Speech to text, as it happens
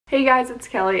Hey guys, it's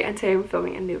Kelly and today I'm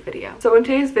filming a new video. So in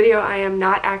today's video I am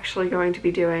not actually going to be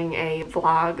doing a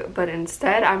vlog, but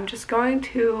instead I'm just going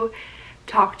to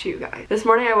talk to you guys. This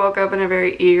morning I woke up in a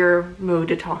very eager mood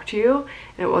to talk to you,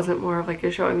 and it wasn't more of like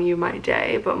a showing you my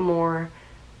day, but more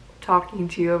talking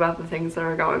to you about the things that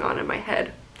are going on in my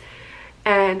head.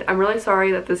 And I'm really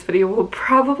sorry that this video will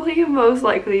probably most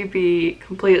likely be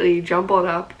completely jumbled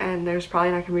up and there's probably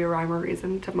not going to be a rhyme or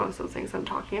reason to most of the things I'm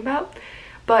talking about.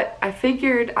 But I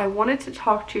figured I wanted to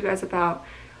talk to you guys about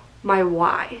my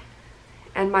why.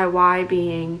 And my why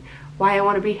being why I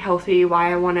want to be healthy,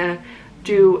 why I want to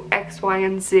do X, Y,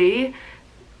 and Z.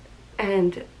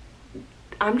 And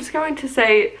I'm just going to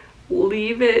say,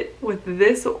 leave it with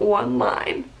this one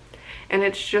line. And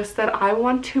it's just that I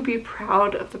want to be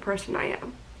proud of the person I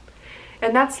am.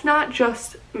 And that's not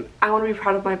just, I want to be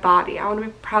proud of my body. I want to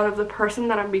be proud of the person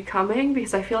that I'm becoming,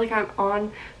 because I feel like I'm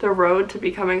on the road to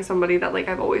becoming somebody that like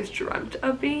I've always dreamt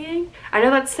of being. I know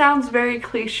that sounds very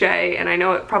cliche, and I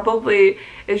know it probably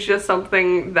is just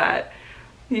something that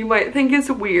you might think is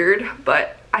weird,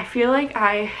 but I feel like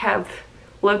I have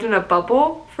lived in a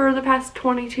bubble for the past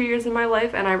 22 years of my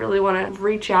life, and I really want to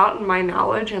reach out in my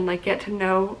knowledge and like get to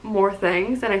know more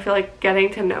things. And I feel like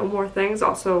getting to know more things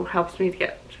also helps me to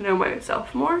get to know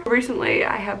myself more. Recently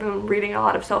I have been reading a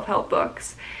lot of self-help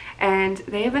books, and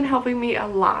they have been helping me a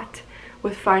lot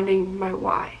with finding my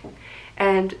why.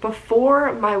 And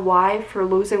before, my why for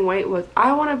losing weight was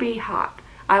I want to be hot,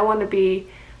 I want to be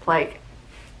like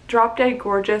drop dead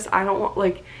gorgeous, I don't want,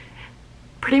 like,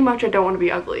 pretty much I don't want to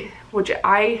be ugly, which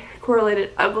I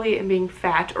correlated ugly and being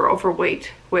fat or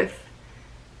overweight with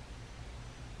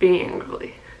being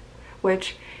ugly,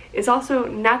 which is also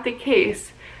not the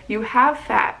case. You have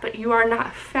fat, but you are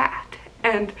not fat.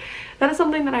 And that is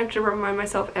something that I have to remind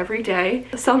myself every day.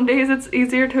 Some days it's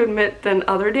easier to admit than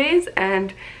other days,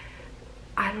 and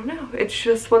I don't know. It's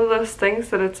just one of those things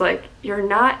that it's like, you're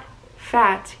not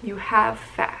fat, you have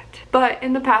fat. But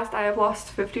in the past I have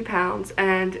lost 50 pounds,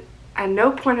 and at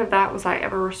no point of that was I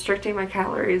ever restricting my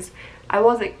calories. I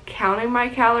wasn't counting my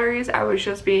calories, I was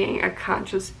just being a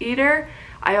conscious eater.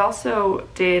 I also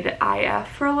did IF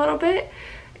for a little bit,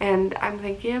 and I'm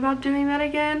thinking about doing that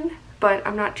again, but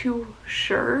I'm not too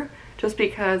sure, just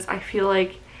because I feel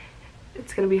like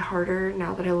it's gonna be harder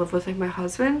now that I live with like my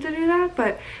husband to do that.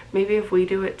 But maybe if we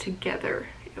do it together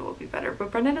it will be better.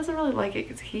 But Brendan doesn't really like it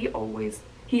because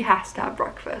he has to have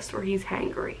breakfast or he's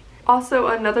hangry. Also,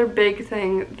 another big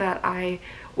thing that I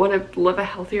want to live a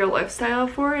healthier lifestyle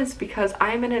for is because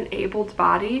I'm in an able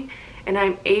body and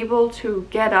I'm able to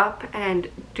get up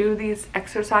and do these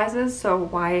exercises, so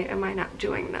why am I not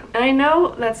doing them? And I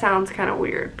know that sounds kind of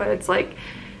weird, but it's like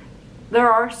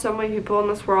there are so many people in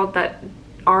this world that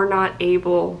are not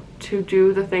able to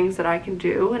do the things that I can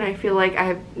do, and I feel like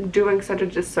I'm doing such a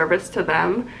disservice to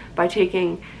them by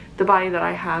taking the body that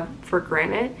I have for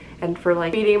granted and for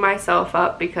like beating myself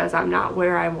up because I'm not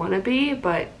where I want to be,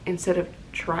 but instead of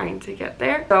trying to get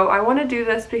there. So I want to do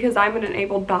this because I'm in an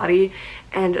able body,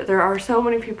 and there are so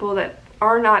many people that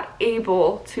are not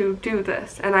able to do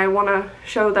this, and I want to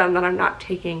show them that I'm not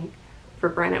taking for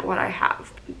granted what I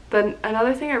have. Then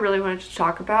another thing I really wanted to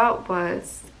talk about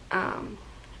was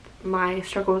my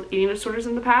struggle with eating disorders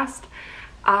in the past.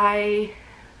 I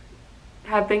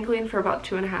have been clean for about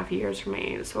 2.5 years from my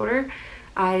eating disorder.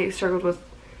 I struggled with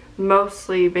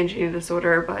mostly binge eating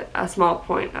disorder, but a small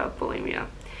point of bulimia.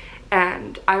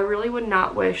 And I really would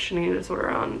not wish an eating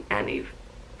disorder on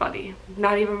anybody,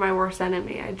 not even my worst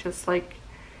enemy. I just like,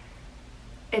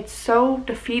 it's so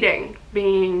defeating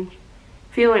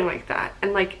feeling like that.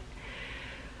 And like,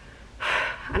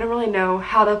 I don't really know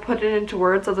how to put it into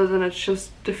words other than it's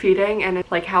just defeating, and it's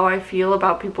like how I feel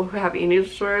about people who have eating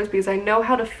disorders, because I know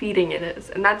how defeating it is.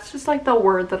 And that's just like the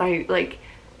word that I like.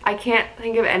 I can't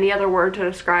think of any other word to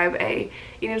describe a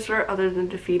eating disorder other than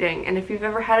defeating. And if you've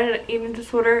ever had an eating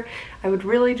disorder, I would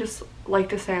really just like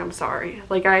to say I'm sorry.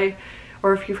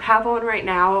 Or if you have one right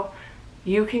now,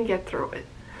 you can get through it.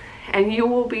 And you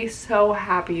will be so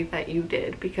happy that you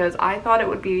did, because I thought it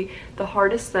would be the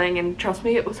hardest thing, and trust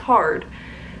me, it was hard.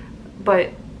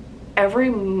 But every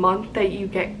month that you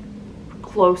get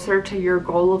closer to your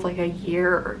goal of like a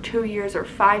year or 2 years or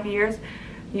 5 years,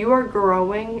 you are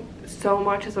growing so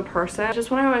much as a person.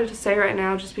 Just what I wanted to say right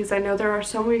now, just because I know there are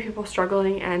so many people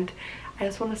struggling, and I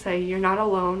just want to say you're not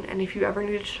alone. And if you ever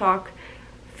need to talk,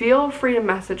 feel free to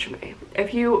message me.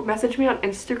 If you message me on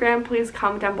Instagram, please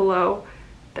comment down below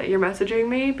that you're messaging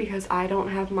me, because I don't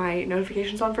have my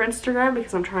notifications on for Instagram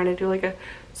because I'm trying to do like a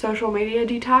social media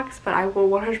detox, but I will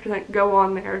 100% go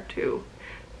on there to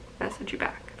message you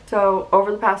back. So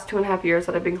over the past 2.5 years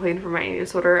that I've been clean from my eating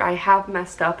disorder, I have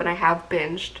messed up and I have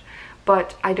binged,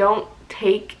 but I don't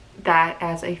take that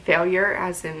as a failure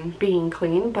as in being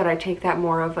clean, but I take that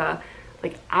more of a,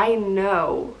 like, I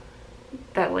know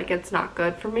that like it's not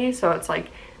good for me, so it's like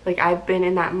I've been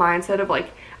in that mindset of like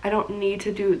I don't need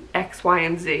to do X, Y,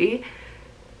 and Z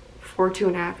for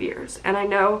 2.5 years. And I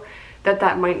know that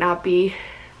that might not be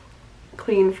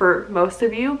clean for most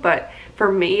of you, but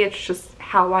for me it's just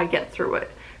how I get through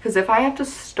it. Because if I have to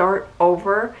start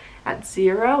over at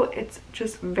 0, it's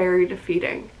just very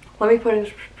defeating. Let me put it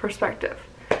in perspective.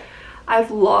 I've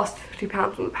lost 50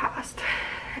 pounds in the past,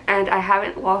 and I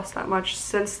haven't lost that much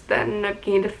since then, and I've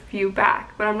gained a few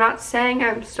back. But I'm not saying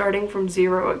I'm starting from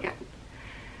 0 again.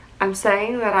 I'm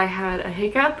saying that I had a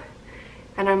hiccup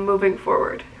and I'm moving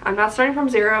forward. I'm not starting from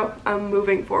 0, I'm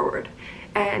moving forward.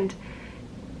 And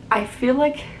I feel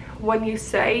like when you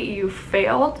say you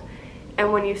failed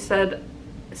and when you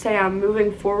say I'm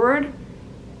moving forward,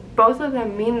 both of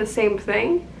them mean the same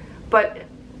thing, but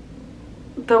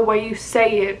the way you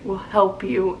say it will help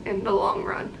you in the long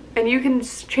run. And you can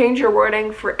change your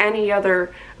wording for any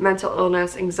other mental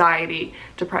illness, anxiety,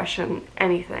 depression,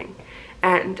 anything.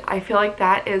 And I feel like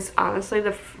that is honestly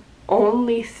the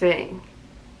only thing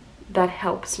that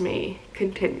helps me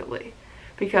continually.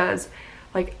 Because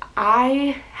like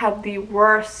I have the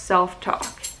worst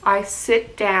self-talk. I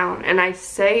sit down and I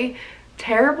say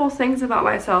terrible things about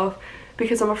myself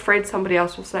because I'm afraid somebody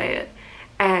else will say it.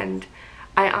 And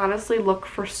I honestly look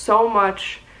for so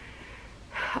much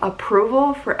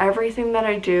approval for everything that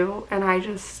I do, and I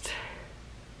just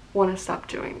want to stop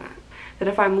doing that. That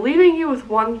if I'm leaving you with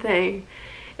one thing,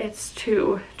 it's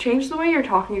to change the way you're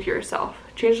talking to yourself,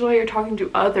 change the way you're talking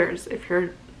to others. If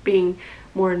you're being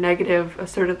more negative,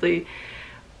 assertively,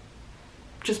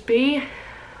 just be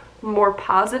more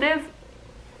positive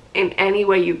in any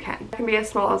way you can. It can be as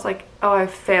small as like, oh,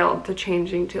 I've failed, to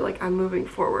changing to like, I'm moving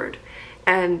forward.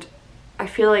 And I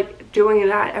feel like doing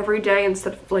that every day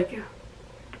instead of like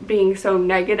being so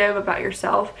negative about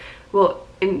yourself will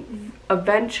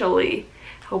eventually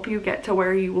help you get to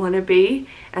where you want to be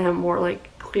and a more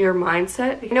like clear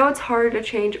mindset. You know, it's hard to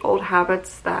change old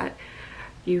habits that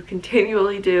you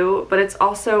continually do, but it's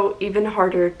also even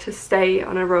harder to stay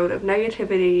on a road of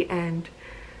negativity and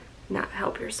not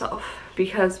help yourself,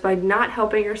 because by not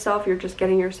helping yourself you're just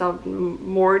getting yourself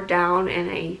more down in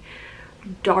a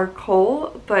dark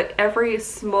hole. But every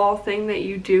small thing that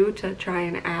you do to try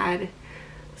and add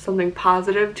something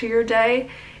positive to your day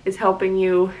is helping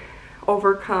you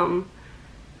overcome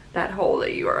that hole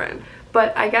that you are in.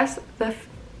 But I guess the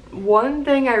one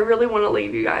thing I really want to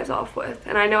leave you guys off with,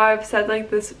 and I know I've said like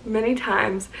this many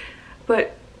times,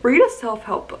 but read a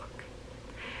self-help book.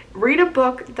 Read a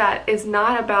book that is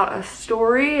not about a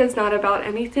story, is not about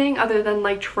anything other than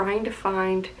like trying to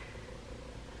find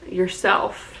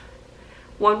yourself.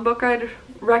 One book I'd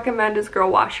recommend is Girl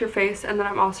Wash Your Face, and then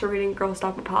I'm also reading Girl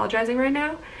Stop Apologizing right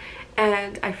now.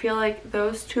 And I feel like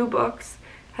those two books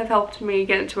have helped me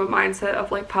get into a mindset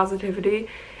of like positivity.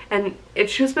 And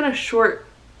it's just been a short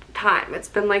time. It's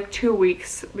been like 2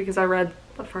 weeks because I read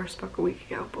the first book a week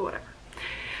ago, but whatever.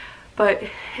 But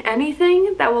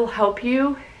anything that will help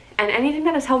you and anything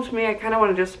that has helped me, I kind of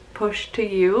want to just push to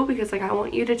you, because like I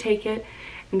want you to take it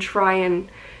and try and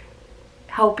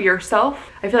help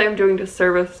yourself. I feel like I'm doing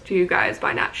disservice to you guys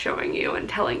by not showing you and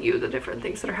telling you the different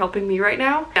things that are helping me right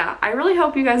now. Yeah, I really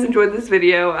hope you guys enjoyed this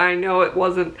video. I know it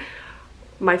wasn't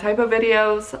my type of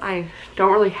videos. I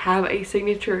don't really have a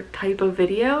signature type of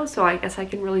video, so I guess I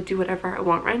can really do whatever I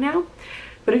want right now.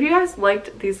 But if you guys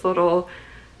liked these little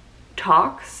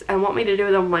talks and want me to do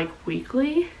them like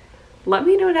weekly, let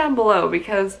me know down below,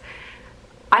 because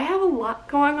I have a lot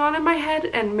going on in my head,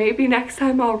 and maybe next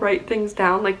time I'll write things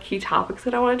down, like key topics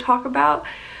that I want to talk about.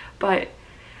 But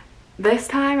this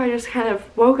time I just kind of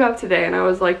woke up today and I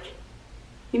was like,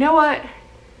 you know what?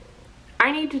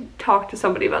 I need to talk to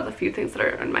somebody about the few things that are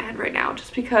in my head right now,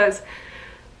 just because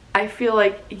I feel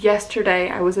like yesterday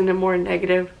I was in a more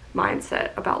negative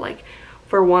mindset about, like,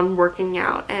 for one, working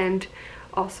out, and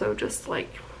also just like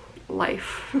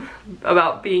life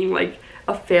about being like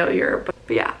a failure.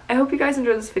 But yeah, I hope you guys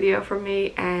enjoyed this video from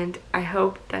me, and I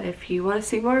hope that if you want to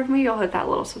see more of me, you'll hit that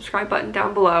little subscribe button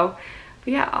down below.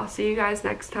 But yeah, I'll see you guys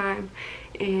next time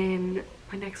in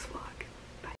my next vlog.